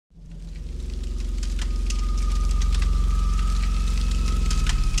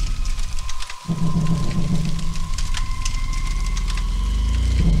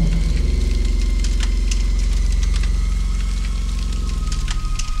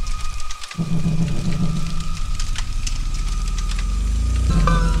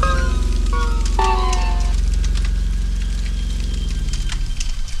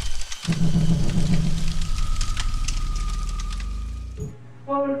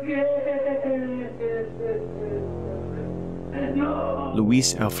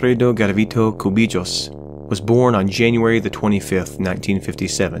Luis Alfredo Garavito Cubillos was born on January the 25th,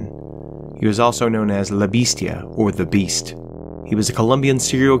 1957. He was also known as La Bestia, or the Beast. He was a Colombian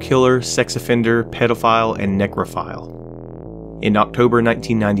serial killer, sex offender, pedophile, and necrophile. In October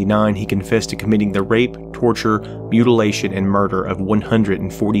 1999, he confessed to committing the rape, torture, mutilation, and murder of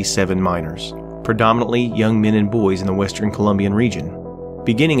 147 minors, predominantly young men and boys in the western Colombian region,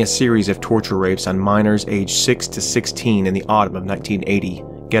 beginning a series of torture rapes on minors aged 6 to 16 in the autumn of 1980.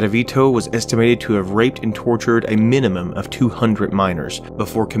 Garavito was estimated to have raped and tortured a minimum of 200 minors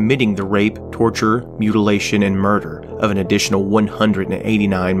before committing the rape, torture, mutilation, and murder of an additional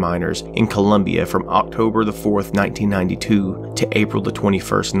 189 minors in Colombia from October the 4th, 1992 to April the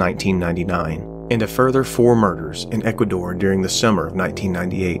 21st, 1999, and a further 4 murders in Ecuador during the summer of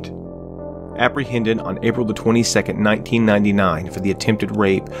 1998. Apprehended on April the 22nd, 1999 for the attempted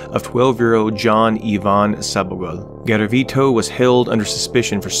rape of 12-year-old John Ivan Sabogal, Garavito was held under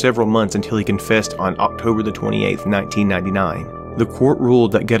suspicion for several months until he confessed on October the 28th, 1999. The court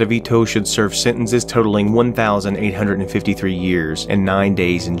ruled that Garavito should serve sentences totaling 1,853 years and 9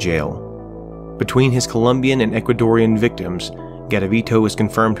 days in jail. Between his Colombian and Ecuadorian victims, Garavito is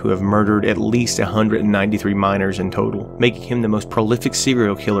confirmed to have murdered at least 193 minors in total, making him the most prolific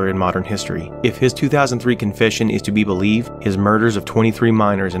serial killer in modern history. If his 2003 confession is to be believed, his murders of 23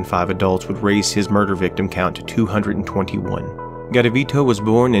 minors and 5 adults would raise his murder victim count to 221. Garavito was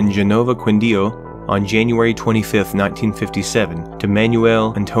born in Genova, Quindío, on January 25, 1957, to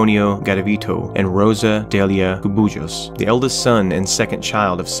Manuel Antonio Garavito and Rosa Delia Cubillos, the eldest son and second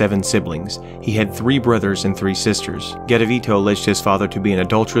child of 7 siblings. He had 3 brothers and 3 sisters. Garavito alleged his father to be an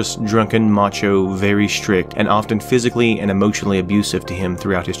adulterous, drunken, macho, very strict, and often physically and emotionally abusive to him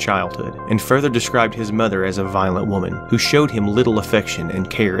throughout his childhood, and further described his mother as a violent woman, who showed him little affection and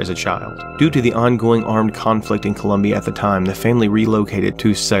care as a child. Due to the ongoing armed conflict in Colombia at the time, the family relocated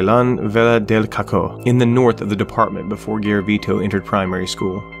to Ceilán Vela del Caco, in the north of the department before Garavito entered primary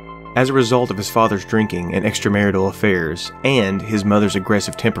school. As a result of his father's drinking and extramarital affairs, and his mother's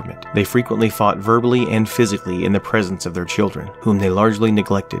aggressive temperament, they frequently fought verbally and physically in the presence of their children, whom they largely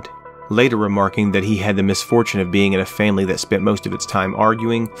neglected. Later remarking that he had the misfortune of being in a family that spent most of its time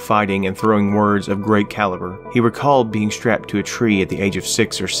arguing, fighting, and throwing words of great caliber, he recalled being strapped to a tree at the age of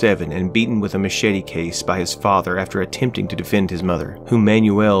 6 or 7 and beaten with a machete case by his father after attempting to defend his mother, whom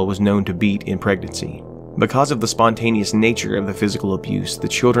Manuel was known to beat in pregnancy. Because of the spontaneous nature of the physical abuse, the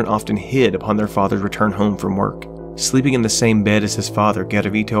children often hid upon their father's return home from work. Sleeping in the same bed as his father,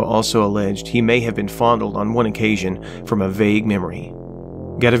 Garavito also alleged he may have been fondled on one occasion from a vague memory.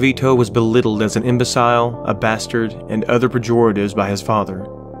 Garavito was belittled as an imbecile, a bastard, and other pejoratives by his father,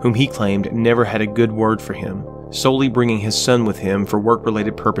 whom he claimed never had a good word for him, solely bringing his son with him for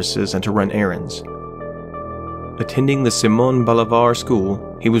work-related purposes and to run errands. Attending the Simón Bolívar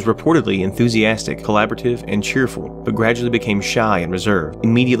school, he was reportedly enthusiastic, collaborative, and cheerful, but gradually became shy and reserved,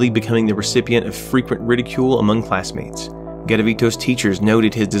 immediately becoming the recipient of frequent ridicule among classmates. Garavito's teachers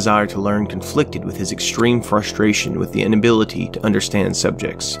noted his desire to learn conflicted with his extreme frustration with the inability to understand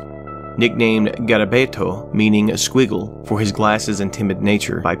subjects. Nicknamed Garavito, meaning a squiggle, for his glasses and timid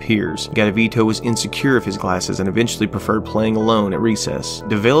nature by peers, Garavito was insecure of his glasses and eventually preferred playing alone at recess,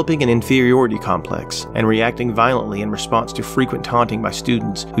 developing an inferiority complex and reacting violently in response to frequent taunting by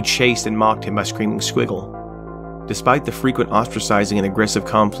students who chased and mocked him by screaming squiggle. Despite the frequent ostracizing and aggressive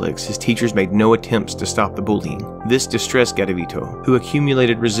conflicts, his teachers made no attempts to stop the bullying. This distressed Garavito, who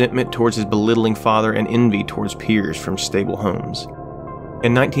accumulated resentment towards his belittling father and envy towards peers from stable homes.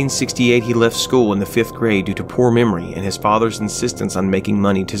 In 1968, he left school in the 5th grade due to poor memory and his father's insistence on making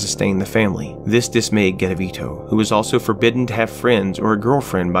money to sustain the family. This dismayed Garavito, who was also forbidden to have friends or a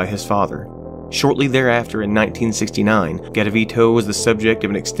girlfriend by his father. Shortly thereafter, in 1969, Garavito was the subject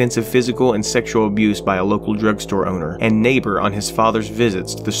of an extensive physical and sexual abuse by a local drugstore owner and neighbor on his father's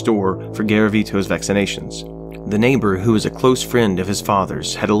visits to the store for Garavito's vaccinations. The neighbor, who was a close friend of his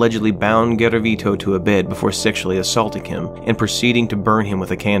father's, had allegedly bound Garavito to a bed before sexually assaulting him and proceeding to burn him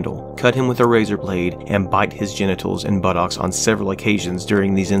with a candle, cut him with a razor blade, and bite his genitals and buttocks on several occasions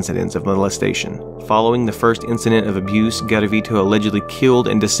during these incidents of molestation. Following the first incident of abuse, Garavito allegedly killed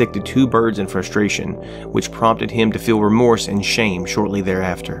and dissected 2 birds in frustration, which prompted him to feel remorse and shame shortly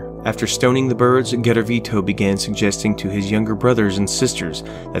thereafter. After stoning the birds, Garavito began suggesting to his younger brothers and sisters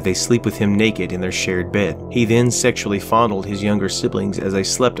that they sleep with him naked in their shared bed. He then sexually fondled his younger siblings as they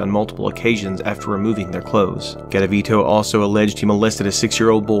slept on multiple occasions after removing their clothes. Garavito also alleged he molested a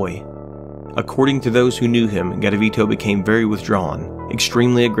 6-year-old boy. According to those who knew him, Garavito became very withdrawn,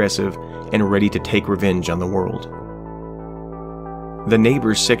 extremely aggressive, and ready to take revenge on the world. The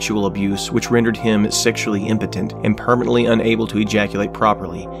neighbor's sexual abuse, which rendered him sexually impotent and permanently unable to ejaculate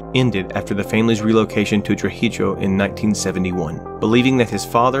properly, ended after the family's relocation to Trujillo in 1971. Believing that his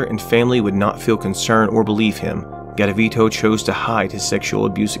father and family would not feel concern or believe him, Garavito chose to hide his sexual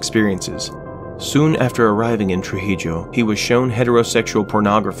abuse experiences. Soon after arriving in Trujillo, he was shown heterosexual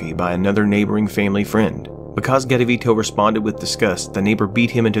pornography by another neighboring family friend. Because Garavito responded with disgust, the neighbor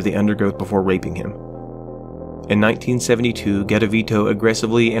beat him into the undergrowth before raping him. In 1972, Garavito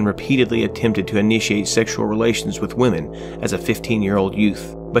aggressively and repeatedly attempted to initiate sexual relations with women as a 15-year-old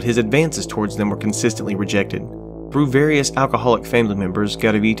youth, but his advances towards them were consistently rejected. Through various alcoholic family members,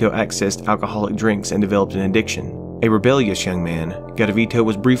 Garavito accessed alcoholic drinks and developed an addiction. A rebellious young man, Garavito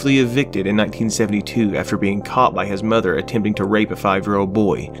was briefly evicted in 1972 after being caught by his mother attempting to rape a 5-year-old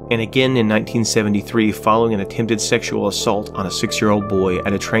boy, and again in 1973 following an attempted sexual assault on a 6-year-old boy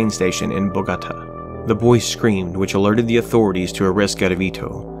at a train station in Bogota. The boy screamed, which alerted the authorities to arrest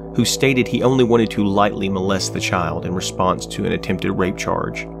Garavito, who stated he only wanted to lightly molest the child in response to an attempted rape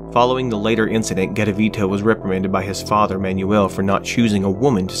charge. Following the later incident, Garavito was reprimanded by his father Manuel for not choosing a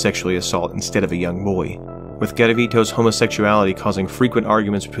woman to sexually assault instead of a young boy. With Garavito's homosexuality causing frequent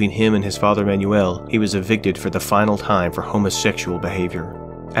arguments between him and his father Manuel, he was evicted for the final time for homosexual behavior.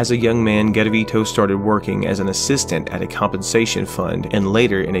 As a young man, Garavito started working as an assistant at a compensation fund and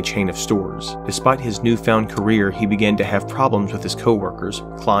later in a chain of stores. Despite his newfound career, he began to have problems with his co-workers,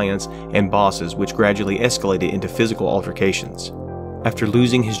 clients, and bosses, which gradually escalated into physical altercations. After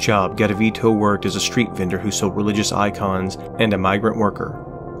losing his job, Garavito worked as a street vendor who sold religious icons and a migrant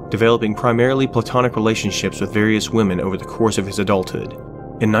worker, developing primarily platonic relationships with various women over the course of his adulthood.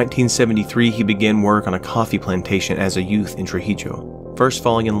 In 1973, he began work on a coffee plantation as a youth in Trujillo, first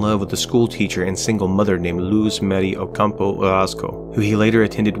falling in love with a school teacher and single mother named Luz Mary Ocampo Orozco, who he later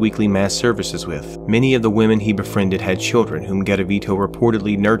attended weekly mass services with. Many of the women he befriended had children whom Garavito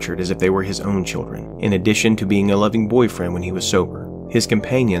reportedly nurtured as if they were his own children, in addition to being a loving boyfriend when he was sober. His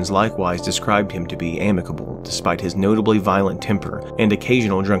companions likewise described him to be amicable, despite his notably violent temper and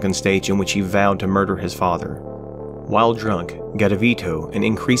occasional drunken stage in which he vowed to murder his father. While drunk, Garavito, an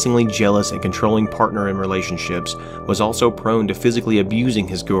increasingly jealous and controlling partner in relationships, was also prone to physically abusing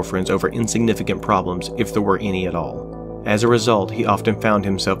his girlfriends over insignificant problems, if there were any at all. As a result, he often found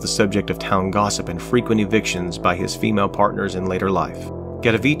himself the subject of town gossip and frequent evictions by his female partners in later life.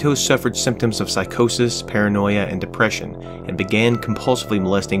 Garavito suffered symptoms of psychosis, paranoia, and depression, and began compulsively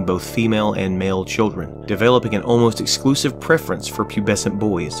molesting both female and male children, developing an almost exclusive preference for pubescent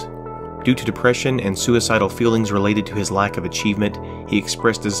boys. Due to depression and suicidal feelings related to his lack of achievement, he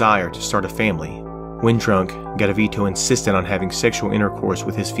expressed desire to start a family. When drunk, Garavito insisted on having sexual intercourse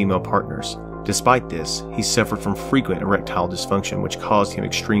with his female partners. Despite this, he suffered from frequent erectile dysfunction which caused him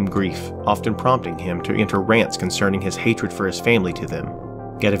extreme grief, often prompting him to enter rants concerning his hatred for his family to them.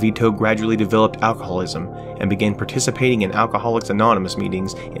 Garavito gradually developed alcoholism and began participating in Alcoholics Anonymous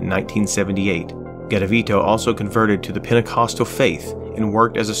meetings in 1978. Garavito also converted to the Pentecostal faith and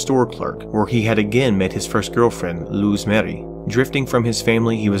worked as a store clerk, where he had again met his first girlfriend, Luz Mary. Drifting from his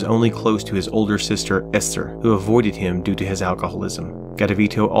family, he was only close to his older sister, Esther, who avoided him due to his alcoholism.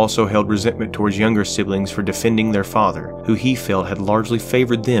 Garavito also held resentment towards younger siblings for defending their father, who he felt had largely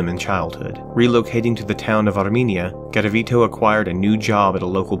favored them in childhood. Relocating to the town of Armenia, Garavito acquired a new job at a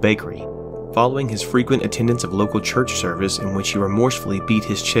local bakery. Following his frequent attendance of local church service in which he remorsefully beat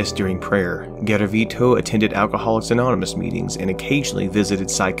his chest during prayer, Garavito attended Alcoholics Anonymous meetings and occasionally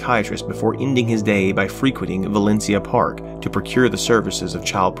visited psychiatrists before ending his day by frequenting Valencia Park to procure the services of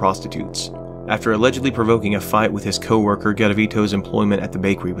child prostitutes. After allegedly provoking a fight with his co-worker, Garavito's employment at the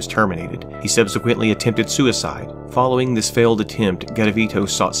bakery was terminated. He subsequently attempted suicide. Following this failed attempt, Garavito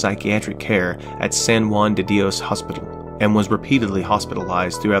sought psychiatric care at San Juan de Dios Hospital, and was repeatedly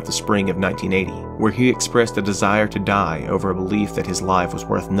hospitalized throughout the spring of 1980, where he expressed a desire to die over a belief that his life was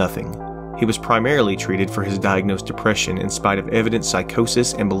worth nothing. He was primarily treated for his diagnosed depression in spite of evident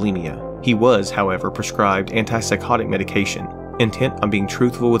psychosis and bulimia. He was, however, prescribed antipsychotic medication. Intent on being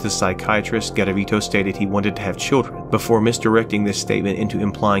truthful with his psychiatrist, Garavito stated he wanted to have children, before misdirecting this statement into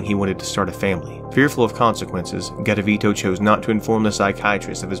implying he wanted to start a family. Fearful of consequences, Garavito chose not to inform the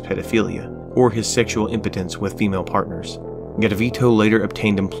psychiatrist of his pedophilia or his sexual impotence with female partners. Garavito later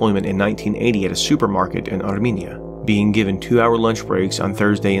obtained employment in 1980 at a supermarket in Armenia. being given 2-hour lunch breaks on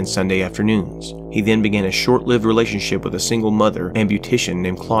Thursday and Sunday afternoons. He then began a short-lived relationship with a single mother and beautician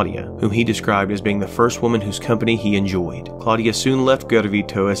named Claudia, whom he described as being the first woman whose company he enjoyed. Claudia soon left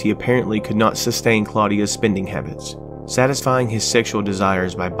Garavito as he apparently could not sustain Claudia's spending habits, satisfying his sexual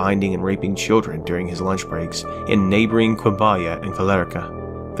desires by binding and raping children during his lunch breaks in neighboring Quimbaya and Calerica.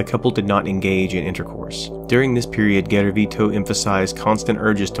 The couple did not engage in intercourse. During this period, Garavito emphasized constant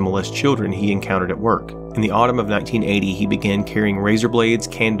urges to molest children he encountered at work. In the autumn of 1980, he began carrying razor blades,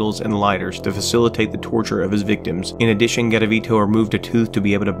 candles, and lighters to facilitate the torture of his victims. In addition, Garavito removed a tooth to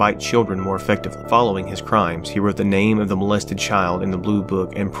be able to bite children more effectively. Following his crimes, he wrote the name of the molested child in the blue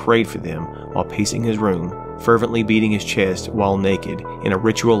book and prayed for them while pacing his room, fervently beating his chest while naked in a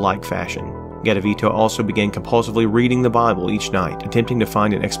ritual-like fashion. Garavito also began compulsively reading the Bible each night, attempting to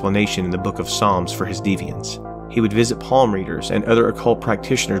find an explanation in the book of Psalms for his deviance. He would visit palm readers and other occult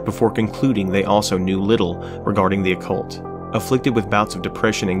practitioners before concluding they also knew little regarding the occult. Afflicted with bouts of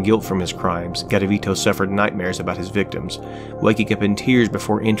depression and guilt from his crimes, Garavito suffered nightmares about his victims, waking up in tears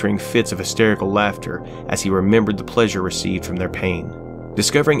before entering fits of hysterical laughter as he remembered the pleasure received from their pain.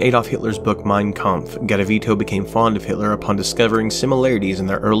 Discovering Adolf Hitler's book Mein Kampf, Garavito became fond of Hitler upon discovering similarities in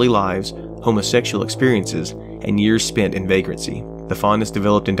their early lives, homosexual experiences, and years spent in vagrancy. The fondness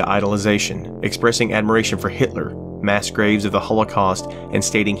developed into idolization, expressing admiration for Hitler, mass graves of the Holocaust, and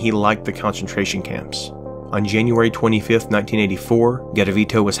stating he liked the concentration camps. On January 25, 1984,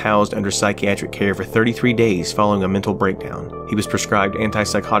 Garavito was housed under psychiatric care for 33 days following a mental breakdown. He was prescribed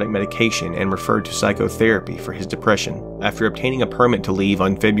antipsychotic medication and referred to psychotherapy for his depression. After obtaining a permit to leave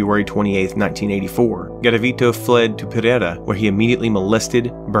on February 28, 1984, Garavito fled to Pereira, where he immediately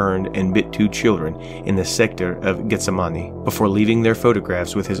molested, burned, and bit 2 children in the sector of Getsemani, before leaving their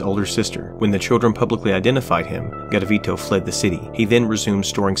photographs with his older sister. When the children publicly identified him, Garavito fled the city. He then resumed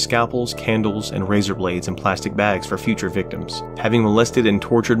storing scalpels, candles, and razor blades in plastic bags for future victims. Having molested and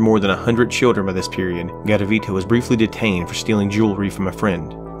tortured more than 100 children by this period, Garavito was briefly detained for stealing jewelry from a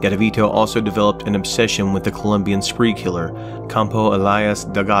friend. Garavito also developed an obsession with the Colombian spree killer, Campo Elias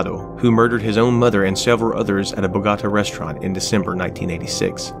Delgado, who murdered his own mother and several others at a Bogota restaurant in December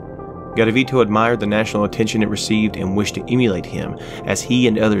 1986. Garavito admired the national attention it received and wished to emulate him, as he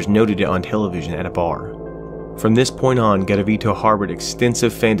and others noted it on television at a bar. From this point on, Garavito harbored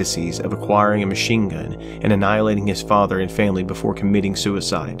extensive fantasies of acquiring a machine gun and annihilating his father and family before committing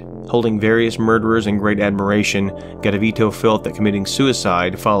suicide. Holding various murderers in great admiration, Garavito felt that committing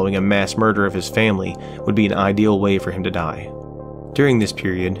suicide following a mass murder of his family would be an ideal way for him to die. During this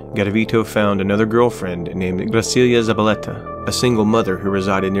period, Garavito found another girlfriend named Gracilia Zabaleta, a single mother who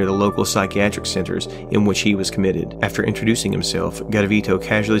resided near the local psychiatric centers in which he was committed. After introducing himself, Garavito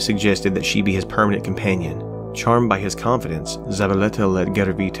casually suggested that she be his permanent companion. Charmed by his confidence, Zabaleta let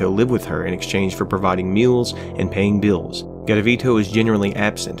Garavito live with her in exchange for providing meals and paying bills. Garavito was generally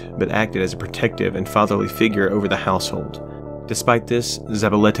absent, but acted as a protective and fatherly figure over the household. Despite this,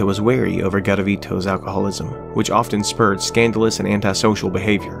 Zabaleta was wary over Garavito's alcoholism, which often spurred scandalous and antisocial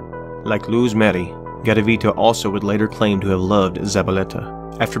behavior. Like Luz Meri, Garavito also would later claim to have loved Zabaleta.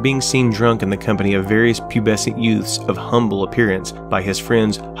 After being seen drunk in the company of various pubescent youths of humble appearance by his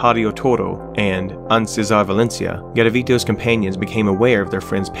friends Hario Toro and Ancesar Valencia, Garavito's companions became aware of their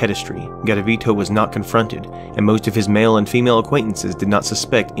friend's pedestry. Garavito was not confronted, and most of his male and female acquaintances did not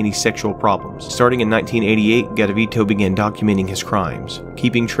suspect any sexual problems. Starting in 1988, Garavito began documenting his crimes,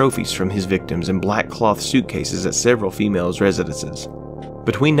 keeping trophies from his victims in black cloth suitcases at several females' residences.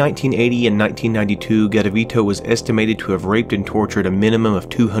 Between 1980 and 1992, Garavito was estimated to have raped and tortured a minimum of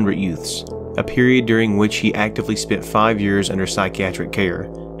 200 youths, a period during which he actively spent 5 years under psychiatric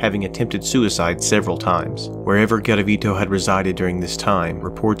care, having attempted suicide several times. Wherever Garavito had resided during this time,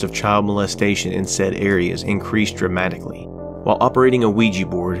 reports of child molestation in said areas increased dramatically. While operating a Ouija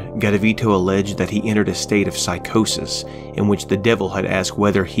board, Garavito alleged that he entered a state of psychosis in which the devil had asked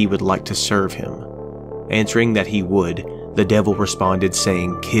whether he would like to serve him. Answering that he would, the devil responded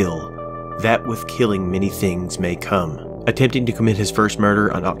saying, "Kill, that with killing many things may come." Attempting to commit his first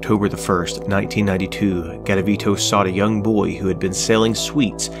murder on October 1st, 1992, Garavito sought a young boy who had been selling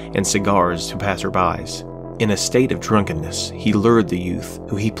sweets and cigars to passerbys. In a state of drunkenness, he lured the youth,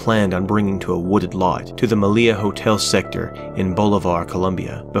 who he planned on bringing to a wooded lot, to the Malia Hotel sector in Bolivar,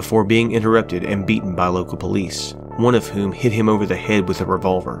 Colombia, before being interrupted and beaten by local police, one of whom hit him over the head with a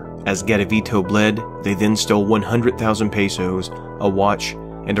revolver. As Garavito bled, they then stole 100,000 pesos, a watch,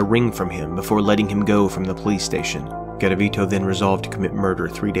 and a ring from him before letting him go from the police station. Garavito then resolved to commit murder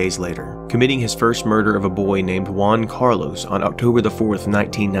 3 days later, committing his first murder of a boy named Juan Carlos on October 4th,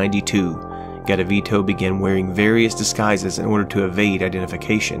 1992. Garavito began wearing various disguises in order to evade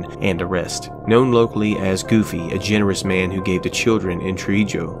identification and arrest. Known locally as Goofy, a generous man who gave to children in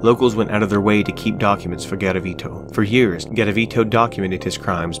Trujillo, locals went out of their way to keep documents for Garavito. For years, Garavito documented his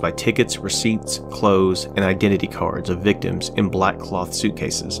crimes by tickets, receipts, clothes, and identity cards of victims in black cloth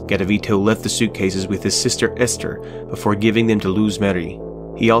suitcases. Garavito left the suitcases with his sister Esther before giving them to Luz Mary.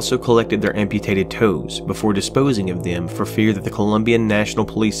 He also collected their amputated toes before disposing of them for fear that the Colombian National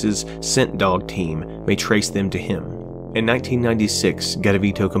Police's scent dog team may trace them to him. In 1996,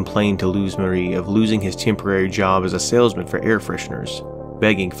 Garavito complained to Luz Marie of losing his temporary job as a salesman for air fresheners,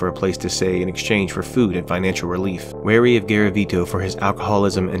 begging for a place to stay in exchange for food and financial relief. Wary of Garavito for his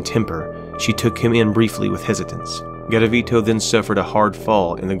alcoholism and temper, she took him in briefly with hesitance. Garavito then suffered a hard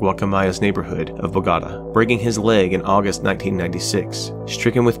fall in the Guacamayas neighborhood of Bogota, breaking his leg in August 1996.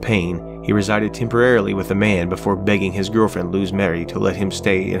 Stricken with pain, he resided temporarily with a man before begging his girlfriend Luz Mary to let him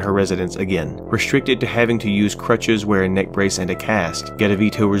stay in her residence again. Restricted to having to use crutches, wear a neck brace, and a cast,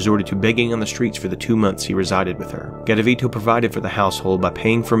 Garavito resorted to begging on the streets for the 2 months he resided with her. Garavito provided for the household by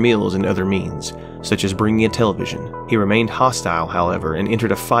paying for meals and other means, such as bringing a television. He remained hostile, however, and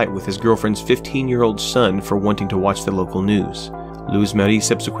entered a fight with his girlfriend's 15-year-old son for wanting to watch the local news. Luz Mary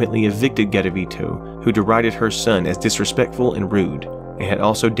subsequently evicted Garavito, who derided her son as disrespectful and rude, and had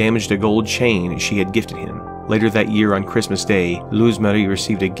also damaged a gold chain she had gifted him. Later that year on Christmas Day, Luz Mary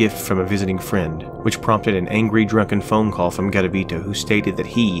received a gift from a visiting friend, which prompted an angry, drunken phone call from Garavito, who stated that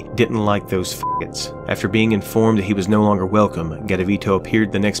he didn't like those faggots. After being informed that he was no longer welcome, Garavito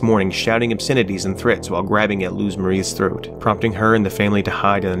appeared the next morning shouting obscenities and threats while grabbing at Luz Marie's throat, prompting her and the family to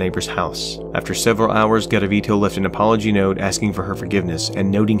hide in the neighbor's house. After several hours, Garavito left an apology note asking for her forgiveness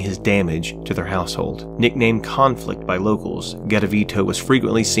and noting his damage to their household. Nicknamed Conflict by locals, Garavito was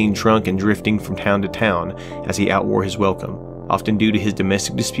frequently seen drunk and drifting from town to town as he outwore his welcome, often due to his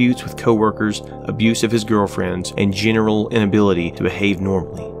domestic disputes with co-workers, abuse of his girlfriends, and general inability to behave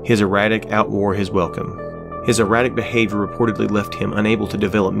normally. His erratic outwore his welcome. His erratic behavior reportedly left him unable to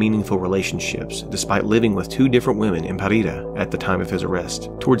develop meaningful relationships, despite living with 2 different women in Parida at the time of his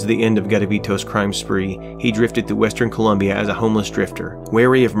arrest. Towards the end of Garavito's crime spree, he drifted through western Colombia as a homeless drifter.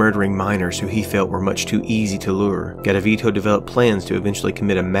 Wary of murdering minors who he felt were much too easy to lure, Garavito developed plans to eventually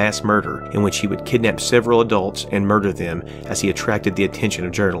commit a mass murder in which he would kidnap several adults and murder them as he attracted the attention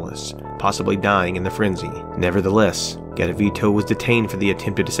of journalists, possibly dying in the frenzy. Nevertheless, Garavito was detained for the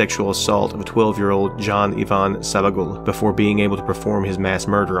attempted sexual assault of 12-year-old John Ivan Sabagul before being able to perform his mass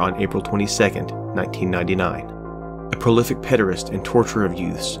murder on April 22, 1999. A prolific pederast and torturer of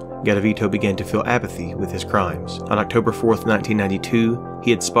youths, Garavito began to feel apathy with his crimes. On October 4, 1992,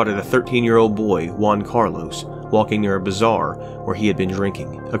 he had spotted a 13-year-old boy, Juan Carlos, walking near a bazaar where he had been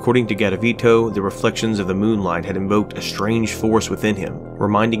drinking. According to Garavito, the reflections of the moonlight had invoked a strange force within him,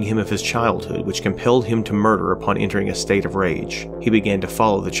 reminding him of his childhood, which compelled him to murder upon entering a state of rage. He began to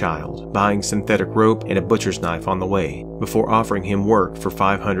follow the child, buying synthetic rope and a butcher's knife on the way, before offering him work for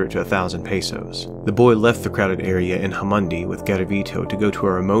 500 to 1,000 pesos. The boy left the crowded area in Hamundi with Garavito to go to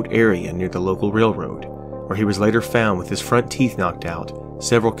a remote area near the local railroad, where he was later found with his front teeth knocked out,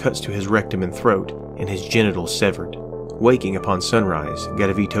 several cuts to his rectum and throat, and his genitals severed. Waking upon sunrise,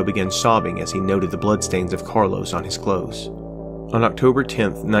 Garavito began sobbing as he noted the bloodstains of Carlos on his clothes. On October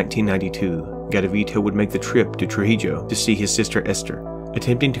 10, 1992, Garavito would make the trip to Trujillo to see his sister Esther.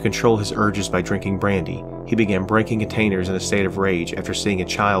 Attempting to control his urges by drinking brandy, he began breaking containers in a state of rage after seeing a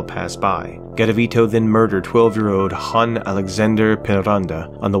child pass by. Garavito then murdered 12-year-old Juan Alexander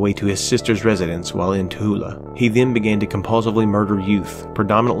Penaranda on the way to his sister's residence while in Tula. He then began to compulsively murder youth,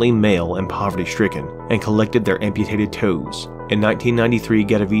 predominantly male and poverty-stricken, and collected their amputated toes. In 1993,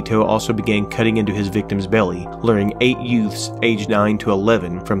 Garavito also began cutting into his victim's belly, luring 8 youths aged 9 to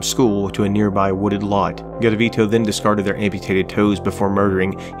 11 from school to a nearby wooded lot. Garavito then discarded their amputated toes before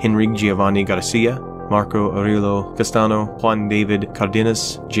murdering Henrique Giovanni Garcia, Marco Aurelio Castano, Juan David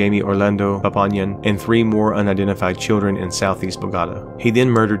Cardenas, Jamie Orlando Papanyan, and 3 more unidentified children in southeast Bogota. He then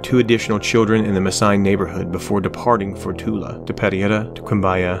murdered 2 additional children in the Masai neighborhood before departing for Tula, to Pereira, to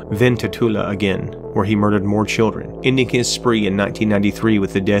Quimbaya, then to Tula again, where he murdered more children, ending his spree in 1993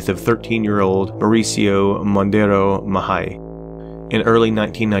 with the death of 13-year-old Mauricio Mondero Mahai. In early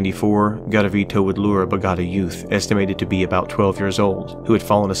 1994, Garavito would lure a Bogota youth, estimated to be about 12 years old, who had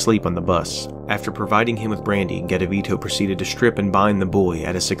fallen asleep on the bus. After providing him with brandy, Garavito proceeded to strip and bind the boy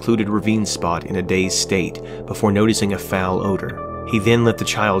at a secluded ravine spot in a dazed state before noticing a foul odor. He then let the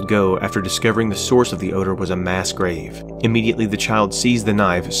child go after discovering the source of the odor was a mass grave. Immediately the child seized the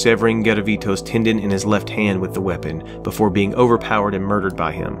knife, severing Garavito's tendon in his left hand with the weapon, before being overpowered and murdered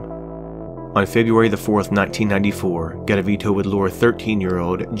by him. On February 4, 1994, Garavito would lure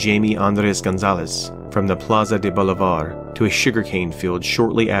 13-year-old Jamie Andres Gonzalez from the Plaza de Bolivar to a sugarcane field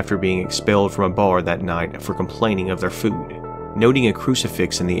shortly after being expelled from a bar that night for complaining of their food. Noting a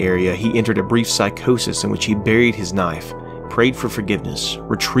crucifix in the area, he entered a brief psychosis in which he buried his knife, prayed for forgiveness,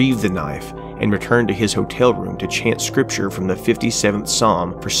 retrieved the knife, and returned to his hotel room to chant scripture from the 57th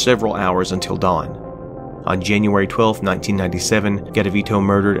Psalm for several hours until dawn. On January 12, 1997, Garavito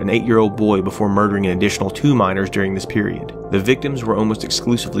murdered an 8-year-old boy before murdering an additional 2 minors during this period. The victims were almost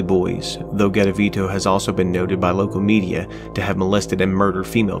exclusively boys, though Garavito has also been noted by local media to have molested and murdered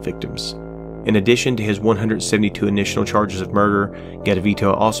female victims. In addition to his 172 initial charges of murder,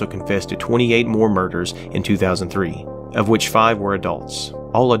 Garavito also confessed to 28 more murders in 2003, of which 5 were adults.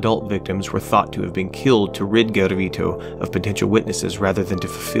 All adult victims were thought to have been killed to rid Garavito of potential witnesses rather than to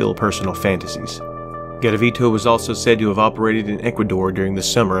fulfill personal fantasies. Garavito was also said to have operated in Ecuador during the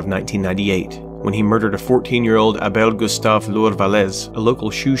summer of 1998, when he murdered a 14-year-old Abel Gustave Lour Valles, a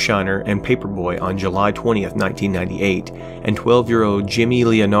local shoe shiner and paperboy, on July 20, 1998, and 12-year-old Jimmy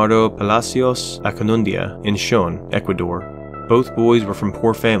Leonardo Palacios Acanundia in Shon, Ecuador. Both boys were from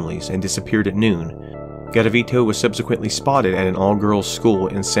poor families and disappeared at noon. Garavito was subsequently spotted at an all-girls school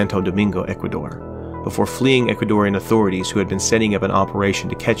in Santo Domingo, Ecuador, before fleeing Ecuadorian authorities who had been setting up an operation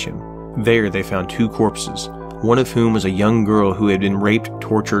to catch him. There they found 2 corpses, one of whom was a young girl who had been raped,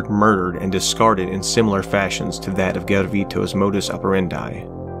 tortured, murdered, and discarded in similar fashions to that of Garavito's modus operandi.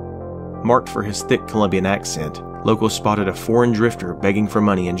 Marked for his thick Colombian accent, locals spotted a foreign drifter begging for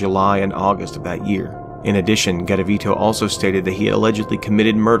money in July and August of that year. In addition, Garavito also stated that he had allegedly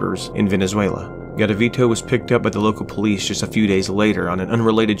committed murders in Venezuela. Garavito was picked up by the local police just a few days later on an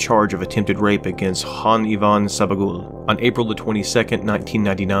unrelated charge of attempted rape against Juan Ivan Sabagul. On April 22,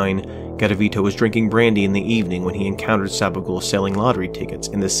 1999, Garavito was drinking brandy in the evening when he encountered Sabagul selling lottery tickets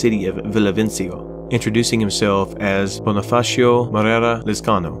in the city of Villavicencio, introducing himself as Bonifacio Morera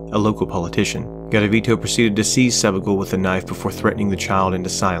Lizcano, a local politician. Garavito proceeded to seize Sabagul with a knife before threatening the child into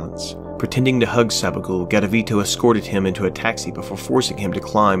silence. Pretending to hug Sabagul, Garavito escorted him into a taxi before forcing him to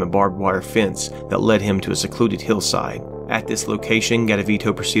climb a barbed wire fence that led him to a secluded hillside. At this location,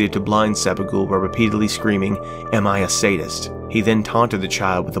 Garavito proceeded to blind Sabagul by repeatedly screaming, "Am I a sadist?" He then taunted the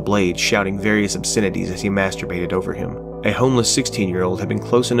child with a blade, shouting various obscenities as he masturbated over him. A homeless 16-year-old had been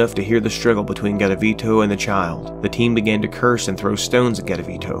close enough to hear the struggle between Garavito and the child. The teen began to curse and throw stones at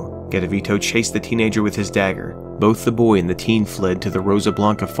Garavito. Garavito chased the teenager with his dagger. Both the boy and the teen fled to the Rosa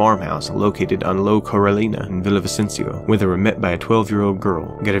Blanca farmhouse located on La Coralina in Villavicencio, where they were met by a 12-year-old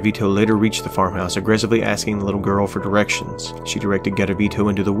girl. Garavito later reached the farmhouse, aggressively asking the little girl for directions. She directed Garavito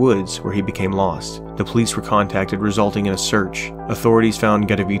into the woods, where he became lost. The police were contacted, resulting in a search. Authorities found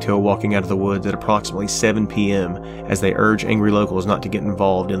Garavito walking out of the woods at approximately 7 p.m. as they urged angry locals not to get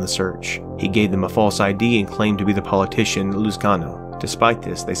involved in the search. He gave them a false ID and claimed to be the politician Luzcano. Despite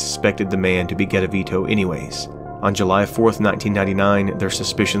this, they suspected the man to be Garavito anyways. On July 4, 1999, their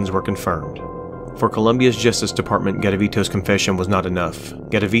suspicions were confirmed. For Colombia's Justice Department, Garavito's confession was not enough.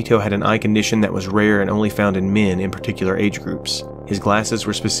 Garavito had an eye condition that was rare and only found in men in particular age groups. His glasses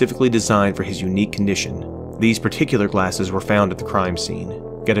were specifically designed for his unique condition. These particular glasses were found at the crime scene.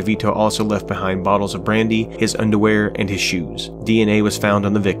 Garavito also left behind bottles of brandy, his underwear, and his shoes. DNA was found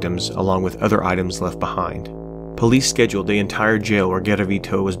on the victims, along with other items left behind. Police scheduled the entire jail where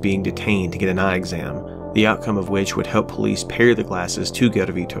Garavito was being detained to get an eye exam, the outcome of which would help police pair the glasses to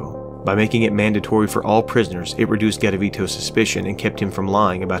Garavito. By making it mandatory for all prisoners, it reduced Garavito's suspicion and kept him from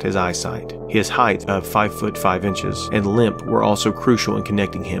lying about his eyesight. His height of 5 foot 5 inches and limp were also crucial in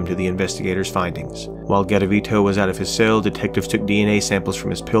connecting him to the investigators' findings. While Garavito was out of his cell, detectives took DNA samples from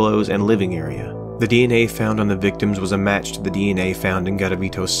his pillows and living area. The DNA found on the victims was a match to the DNA found in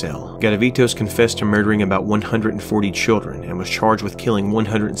Garavito's cell. Garavito's confessed to murdering about 140 children and was charged with killing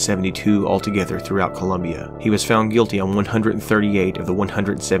 172 altogether throughout Colombia. He was found guilty on 138 of the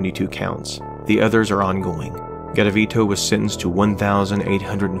 172 counts. The others are ongoing. Garavito was sentenced to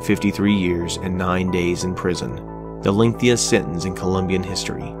 1,853 years and 9 days in prison, the lengthiest sentence in Colombian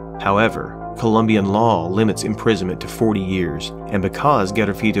history. However, Colombian law limits imprisonment to 40 years, and because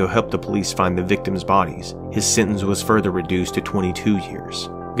Garavito helped the police find the victims' bodies, his sentence was further reduced to 22 years.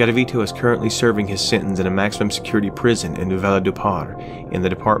 Garavito is currently serving his sentence in a maximum security prison in Valledupar in the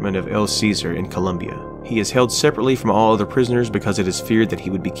department of El Cesar in Colombia. He is held separately from all other prisoners because it is feared that he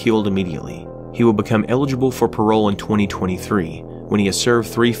would be killed immediately. He will become eligible for parole in 2023, when he has served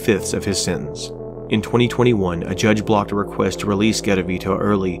 3/5 of his sentence. In 2021, a judge blocked a request to release Garavito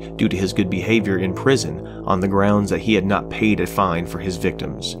early due to his good behavior in prison on the grounds that he had not paid a fine for his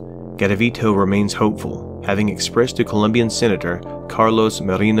victims. Garavito remains hopeful. having expressed to Colombian Senator Carlos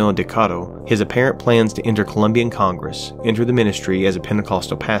Merino de Caro his apparent plans to enter Colombian Congress, enter the ministry as a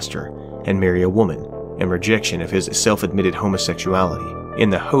Pentecostal pastor, and marry a woman, and rejection of his self-admitted homosexuality, in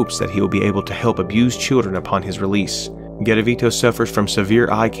the hopes that he will be able to help abused children upon his release. Garavito suffers from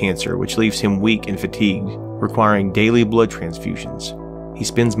severe eye cancer, which leaves him weak and fatigued, requiring daily blood transfusions. He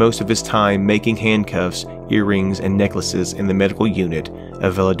spends most of his time making handcuffs, earrings, and necklaces in the medical unit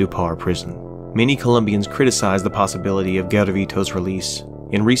of Valledupar prison. Many Colombians criticize the possibility of Garavito's release.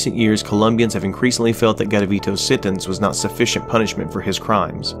 In recent years, Colombians have increasingly felt that Garavito's sentence was not sufficient punishment for his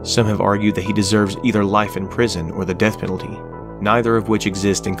crimes. Some have argued that he deserves either life in prison or the death penalty, neither of which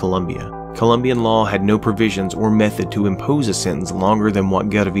exist in Colombia. Colombian law had no provisions or method to impose a sentence longer than what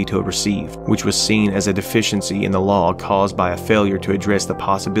Garavito received, which was seen as a deficiency in the law caused by a failure to address the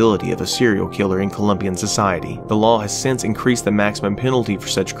possibility of a serial killer in Colombian society. The law has since increased the maximum penalty for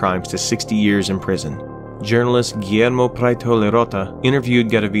such crimes to 60 years in prison. Journalist Guillermo Prieto Lerota interviewed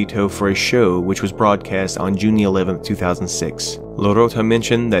Garavito for a show which was broadcast on June 11, 2006. Lerota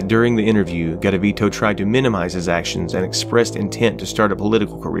mentioned that during the interview, Garavito tried to minimize his actions and expressed intent to start a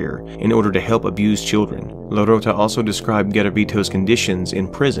political career in order to help abused children. Lerota also described Garavito's conditions in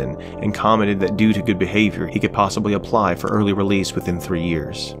prison and commented that due to good behavior, he could possibly apply for early release within 3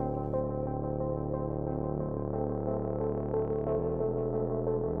 years.